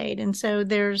bills were paid. And so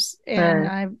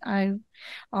I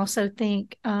also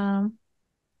think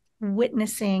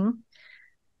witnessing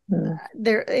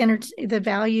the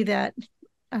value that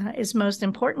is most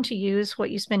important to you is what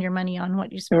you spend your money on,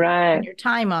 what you spend your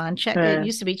time on. It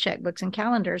used to be checkbooks and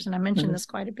calendars, and I mentioned this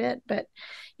quite a bit, but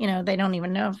they don't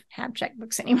even have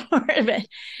checkbooks anymore. But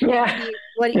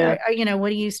what are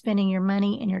you spending your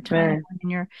money and your time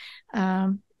on?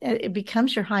 And it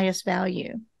becomes your highest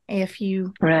value if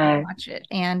you watch it,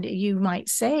 and you might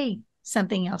say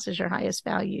something else is your highest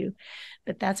value,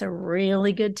 but that's a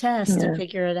really good test to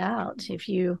figure it out. If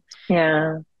you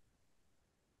and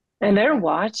they're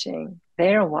watching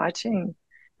they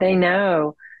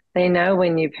know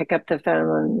when you pick up the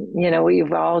phone. And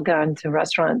we've all gone to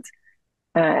restaurants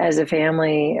as a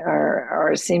family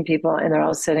or seen people, and they're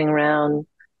all sitting around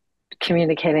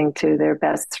communicating to their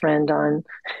best friend on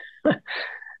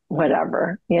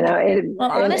whatever,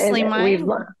 honestly,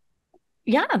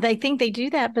 they think they do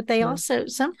that, but they also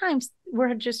sometimes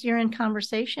you're in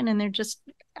conversation and they're just,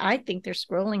 I think they're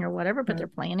scrolling or whatever, but they're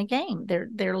playing a game.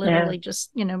 They're literally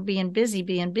just, being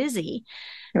busy.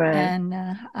 And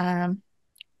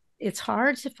it's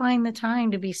hard to find the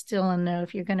time to be still and know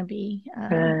if you're going to be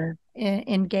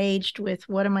engaged with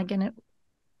what am I going to,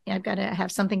 I've got to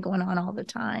have something going on all the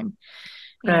time.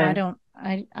 I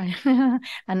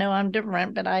know I'm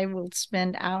different, but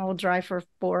I'll drive for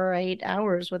 4 or 8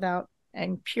 hours without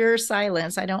and pure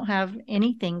silence. I don't have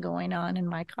anything going on in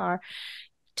my car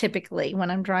typically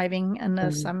when I'm driving,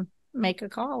 unless I'm make a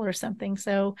call or something.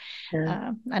 So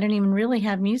I don't even really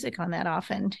have music on that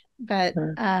often, but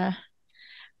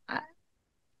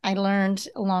I learned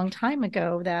a long time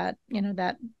ago that,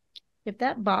 that if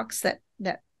that box, that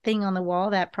thing on the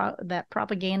wall, that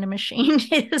propaganda machine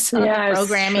is on, the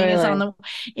programming is on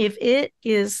if it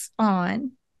is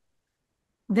on,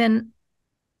 then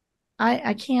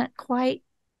I can't quite,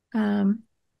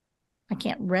 I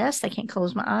can't rest. I can't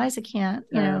close my eyes. I can't,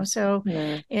 so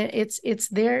it's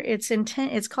there. It's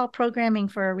intent. It's called programming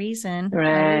for a reason.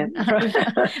 Right.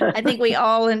 I think we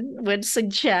all would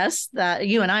suggest that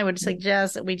you and I would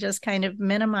suggest that we just kind of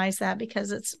minimize that,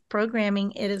 because it's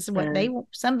programming. It is what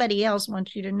somebody else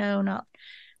wants you to know,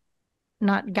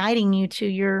 not guiding you to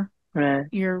your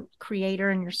creator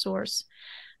and your source.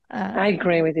 I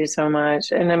agree with you so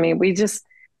much. And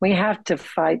we have to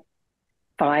fight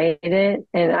it.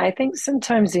 And I think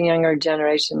sometimes the younger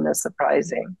generation is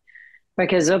surprising,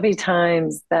 because there'll be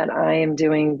times that I am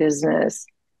doing business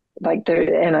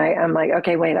and I'm like,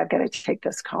 okay, wait, I've got to take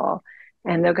this call.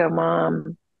 And they'll go,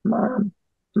 mom.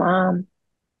 And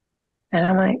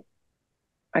I'm like,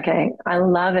 okay, I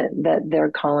love it that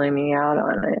they're calling me out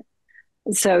on it.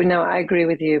 So no, I agree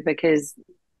with you, because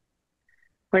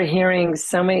we're hearing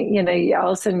so many,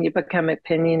 all of a sudden you become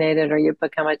opinionated or you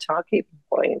become a talking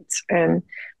point. And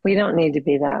we don't need to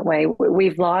be that way.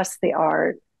 We've lost the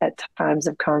art at times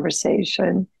of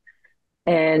conversation.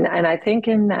 And I think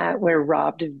in that we're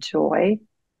robbed of joy.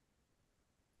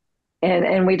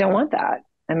 And we don't want that.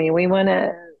 We want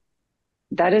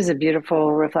that is a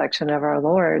beautiful reflection of our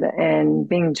Lord, and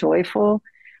being joyful.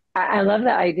 I love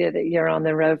the idea that you're on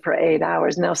the road for 8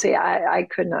 hours. Now, see, I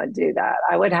could not do that.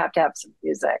 I would have to have some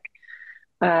music,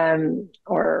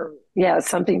 or yeah,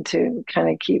 something to kind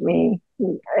of keep me.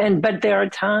 But there are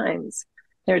times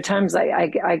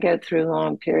I go through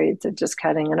long periods of just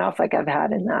cutting it off, like I've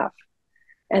had enough.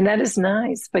 And that is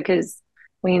nice because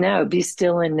we know, be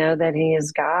still and know that He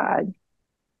is God.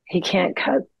 He can't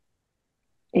cut,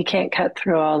 He can't cut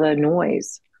through all the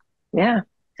noise. Yeah.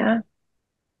 Yeah.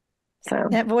 So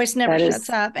That voice never that shuts is,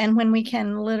 up. And when we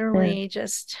can yeah, literally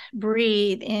just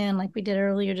breathe in, like we did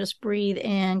earlier, just breathe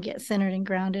in, get centered and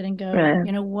grounded and go, right.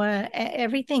 you know what?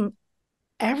 Everything,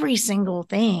 every single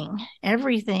thing,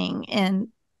 everything, and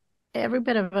every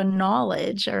bit of a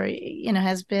knowledge or,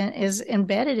 is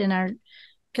embedded in our,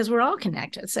 because we're all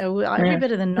connected. So every Yeah.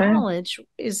 bit of the Yeah. knowledge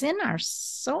is in our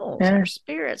souls, Yeah. our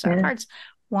spirits, our Yeah. hearts.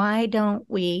 Why don't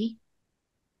we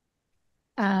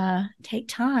take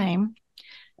time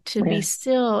to be Yes.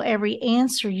 still? Every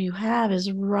answer you have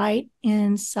is right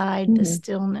inside the Mm-hmm.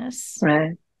 stillness.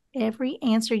 Right. Every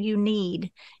answer you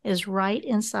need is right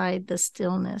inside the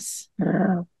stillness.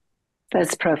 Oh,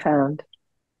 that's profound.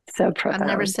 So I've never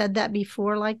profound. said that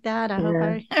before like that. I hope Yeah.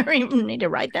 I never even need to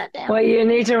write that down. Well, you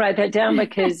need to write that down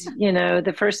because,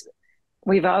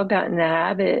 we've all gotten the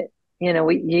habit,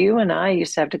 you and I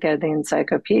used to have to go to the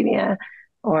encyclopedia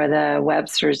or the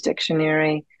Webster's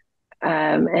dictionary.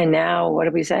 And now what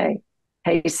do we say?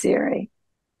 Hey, Siri,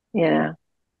 you know,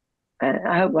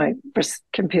 I hope my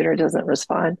computer doesn't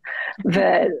respond,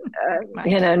 but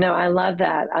no, I love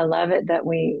that. I love it that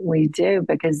we do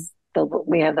because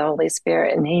we have the Holy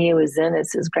Spirit, and He who is in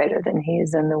us is greater than He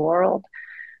is in the world.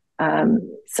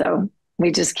 So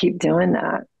we just keep doing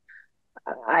that.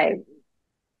 I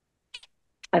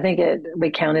I think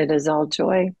we count it as all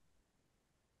joy.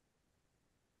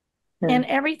 Yeah. And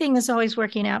everything is always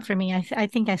working out for me. I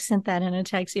think I sent that in a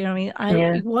text. You know what I mean?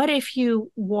 Yeah. What if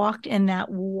you walked in that?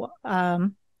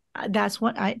 That's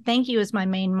what I thank you is my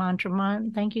main mantra.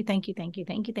 Thank you, thank you, thank you,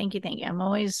 thank you, thank you, thank you. I'm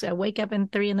always wake up in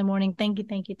 3 a.m. Thank you,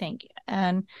 thank you, thank you.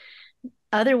 And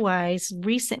otherwise,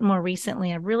 more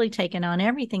recently, I've really taken on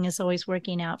everything is always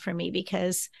working out for me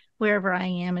because wherever I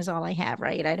am is all I have,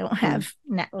 right? I don't have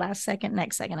last second,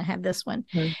 next second, I have this one.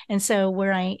 And so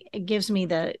it gives me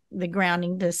the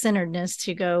grounding, the centeredness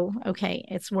to go, okay,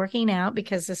 it's working out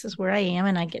because this is where I am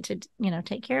and I get to,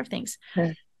 take care of things.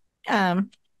 And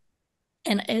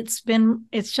it's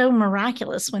so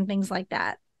miraculous when things like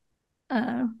that,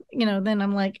 then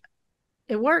I'm like,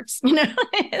 it works,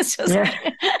 it's just,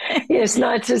 it's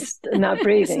not just not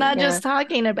breathing. It's not just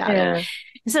talking about it.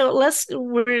 So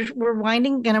we're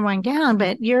going to wind down,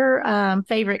 but your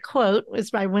favorite quote was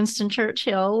by Winston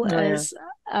Churchill is,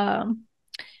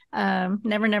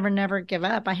 never, never, never give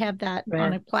up. I have that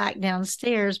on a plaque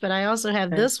downstairs, but I also have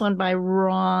this one by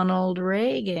Ronald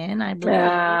Reagan, I believe.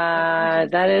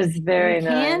 That is very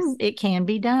nice. It can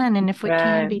be done. And if it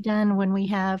can be done when we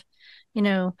have,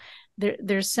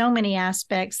 there's so many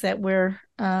aspects that we're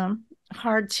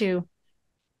hard to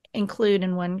include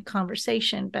in one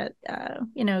conversation, but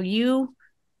you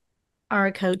are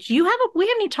a coach. We haven't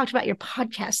even talked about your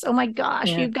podcast. Oh my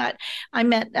gosh. I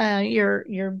met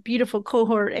your beautiful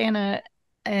cohort, Anna,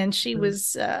 and she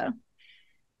was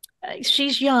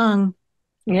she's young.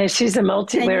 Yeah, she's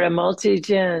we're a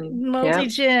multi-gen.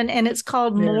 And it's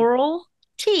called Moral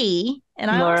Tea. And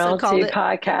I also called it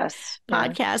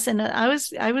podcast. And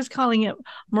I was calling it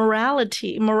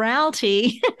morality.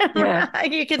 Yeah.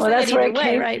 You could say it either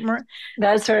way, right?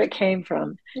 That's where it came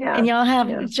from. Yeah. And y'all have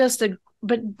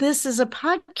but this is a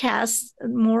podcast,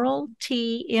 Moral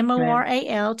Tea,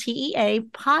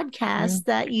 MORALTEA podcast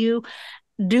that you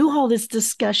do all this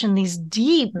discussion, these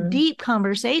deep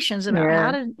conversations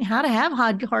about how to have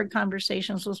hard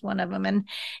conversations was one of them. And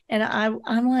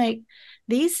I'm like,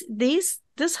 this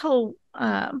whole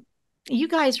you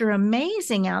guys are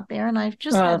amazing out there, and I've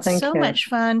just had so much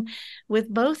fun with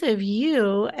both of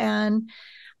you, and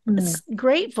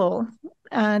grateful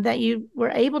that you were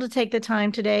able to take the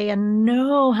time today and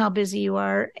know how busy you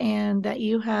are, and that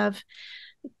you have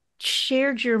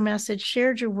shared your message,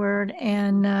 shared your word,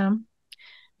 and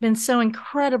been so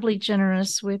incredibly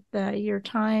generous with your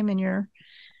time and your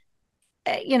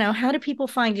how do people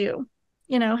find you?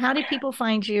 How do people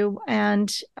find you? And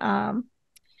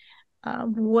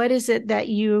what is it that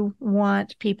you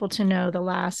want people to know?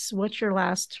 What's your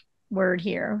last word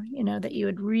here? That you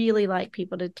would really like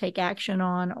people to take action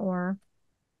on, or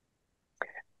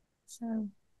so.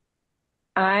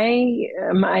 I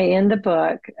end the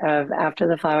book of After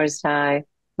the Flowers Die,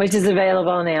 which is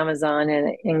available on Amazon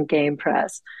and in Game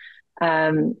Press,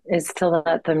 is to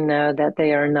let them know that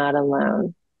they are not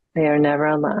alone. They are never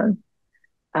alone.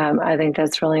 I think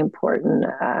that's really important.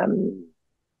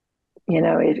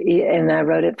 And I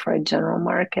wrote it for a general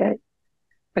market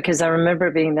because I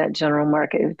remember being that general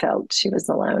market who felt she was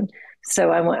alone. So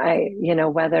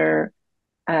whether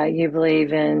you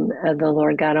believe in the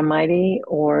Lord God Almighty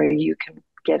or you can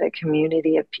get a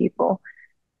community of people,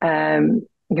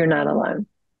 you're not alone.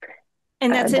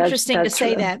 And that's interesting to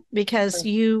say that, because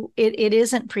it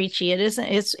isn't preachy. It isn't,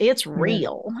 it's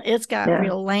real. It's got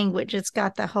real language. It's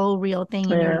got the whole real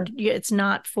thing. And it's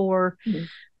not for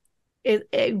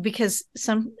because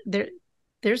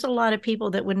there's a lot of people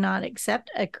that would not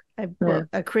accept a book,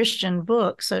 a Christian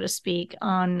book, so to speak,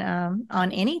 on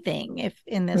anything if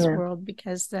in this world,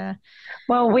 because I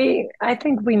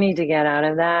think we need to get out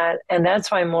of that. And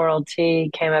that's why Moral Tea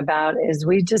came about, is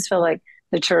we just feel like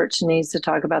the church needs to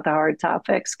talk about the hard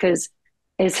topics because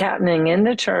it's happening in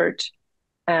the church.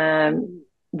 The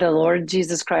Lord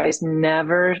Jesus Christ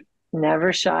never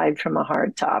shied from a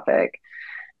hard topic.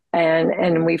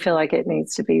 And we feel like it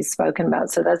needs to be spoken about.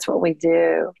 So that's what we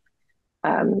do.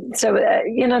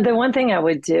 The one thing I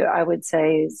would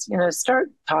say is, start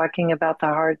talking about the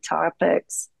hard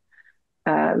topics.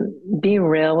 Be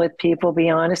real with people, be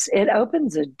honest. It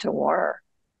opens a door.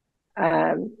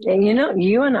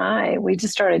 You and I, we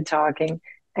just started talking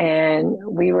and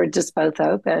we were just both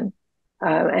open.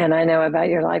 And I know about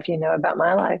your life, you know about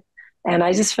my life. And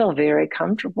I just feel very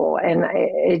comfortable. And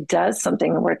it does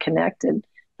something. We're connected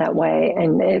that way.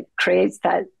 And it creates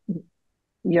that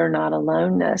you're not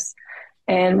aloneness.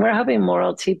 And we're hoping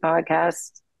Moral Tea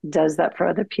Podcast does that for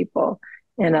other people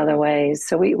in other ways.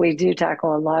 So we do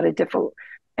tackle a lot of different,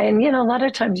 and, a lot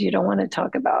of times you don't want to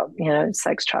talk about,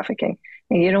 sex trafficking.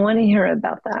 And you don't want to hear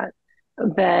about that.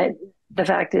 But the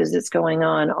fact is, it's going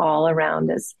on all around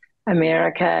us.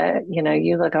 America,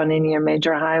 you look on any of your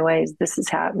major highways, this is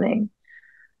happening.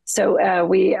 So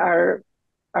we are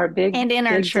big. And in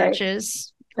our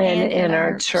churches. And in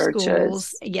our churches.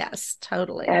 Schools. Yes,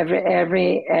 totally.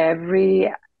 Every,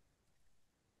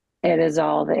 it is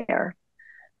all there.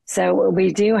 So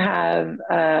we do have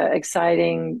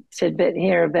exciting tidbit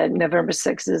here, but November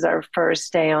 6th is our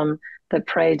first day on the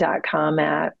pray.com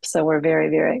app. So we're very,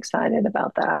 very excited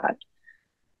about that.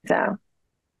 So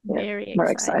we're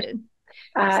excited.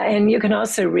 And you can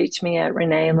also reach me at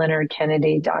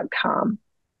reneeleonardkennedy.com.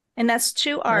 And that's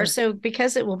 2 R's. So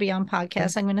because it will be on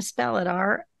podcast, I'm going to spell it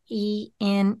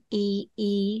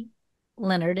RENEE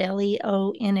Leonard,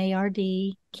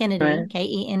 LEONARD, Kennedy,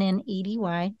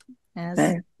 KENNEDY,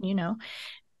 as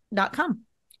 .com.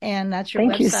 And that's your website.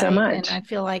 Thank you so much. And I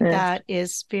feel like that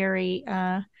is very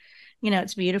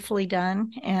it's beautifully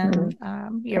done. And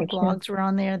your blogs were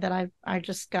on there that I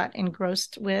just got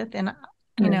engrossed with. And,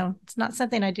 it's not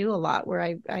something I do a lot, where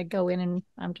I go in and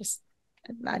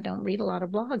I don't read a lot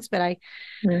of blogs, but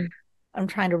I'm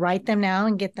trying to write them now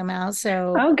and get them out.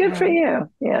 So, good for you.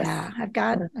 Yes. Yeah, I've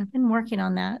been working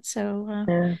on that. So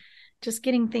just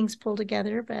getting things pulled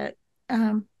together, but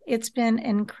it's been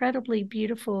an incredibly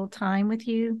beautiful time with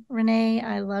you, Renee.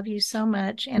 I love you so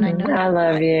much. And I know I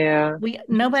love you.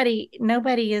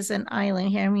 Nobody is an island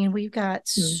here. I mean, we've got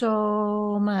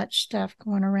so much stuff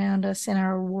going around us in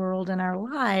our world and our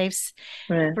lives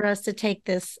for us to take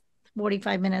this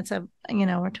 45 minutes of,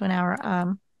 or to an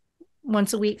hour,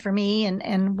 once a week for me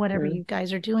and whatever you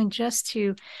guys are doing, just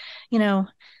to,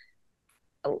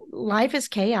 life is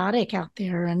chaotic out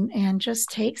there, and just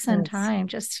take some time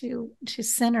just to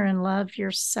center and love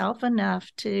yourself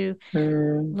enough to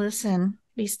listen,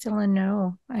 be still and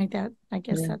know. I guess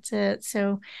that's it.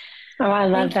 So I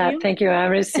love that. Thank you. I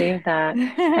received that.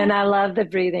 And I love the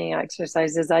breathing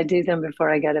exercises. I do them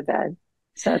before I go to bed.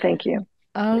 So thank you.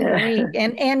 Oh, great.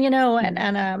 And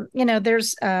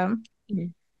there's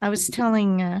I was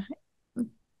telling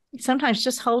sometimes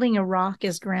just holding a rock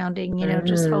is grounding,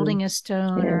 just holding a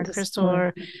stone or a crystal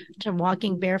or to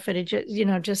walking barefooted,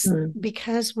 just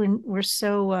because we're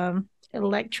so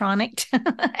electronic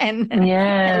and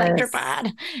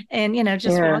electrified, and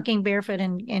just walking barefoot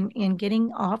and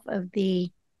getting off of the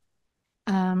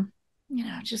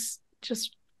just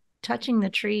touching the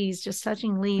trees, just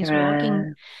touching leaves,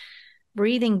 walking,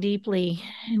 breathing deeply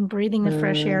and breathing the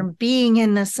fresh air, being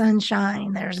in the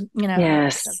sunshine. There's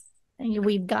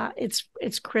we've got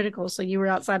it's critical. So you were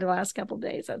outside the last couple of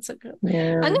days. That's so good.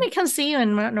 I'm going to come see you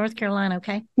in North Carolina.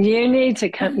 Okay, you need to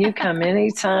come. You come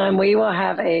anytime. We'll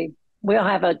have a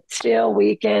chill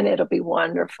weekend. It'll be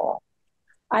wonderful.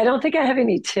 I don't think I have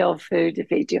any chill food to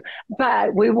feed you,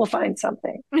 but we will find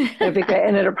something. It'll be great,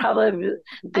 and it'll probably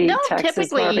be I don't Texas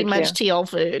typically barbecue. eat much teal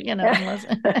food, unless...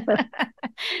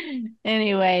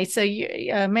 Anyway, so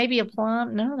you maybe a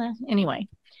plum. No, that anyway.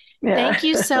 Yeah. Thank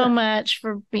you so much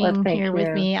for being here with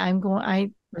me.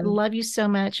 I love you so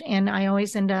much. And I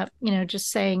always end up,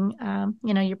 just saying,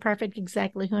 you're perfect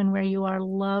exactly who and where you are.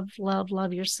 Love, love,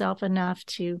 love yourself enough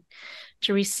to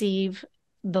receive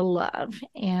the love.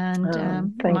 And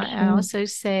I also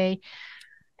say,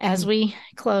 as we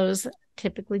close,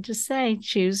 typically just say,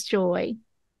 choose joy.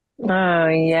 Oh,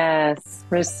 yes.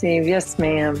 Receive. Yes,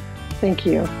 ma'am. Thank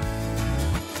you.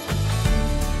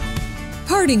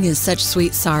 Parting is such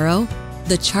sweet sorrow.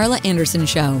 The Charla Anderson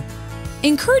Show.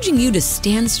 Encouraging you to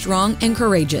stand strong and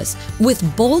courageous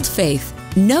with bold faith,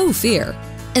 no fear,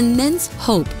 immense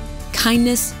hope,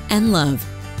 kindness, and love,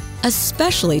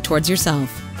 especially towards yourself.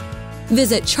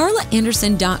 Visit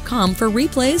charlaanderson.com for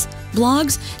replays,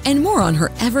 blogs, and more on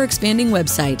her ever-expanding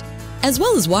website, as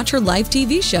well as watch her live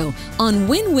TV show on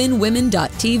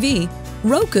winwinwomen.tv,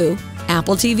 Roku,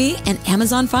 Apple TV, and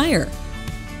Amazon Fire.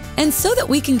 And so that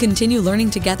we can continue learning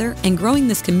together and growing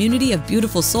this community of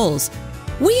beautiful souls,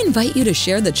 we invite you to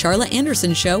share the Charla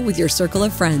Anderson Show with your circle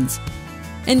of friends.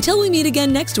 Until we meet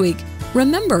again next week,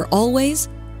 remember always,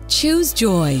 choose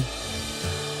joy.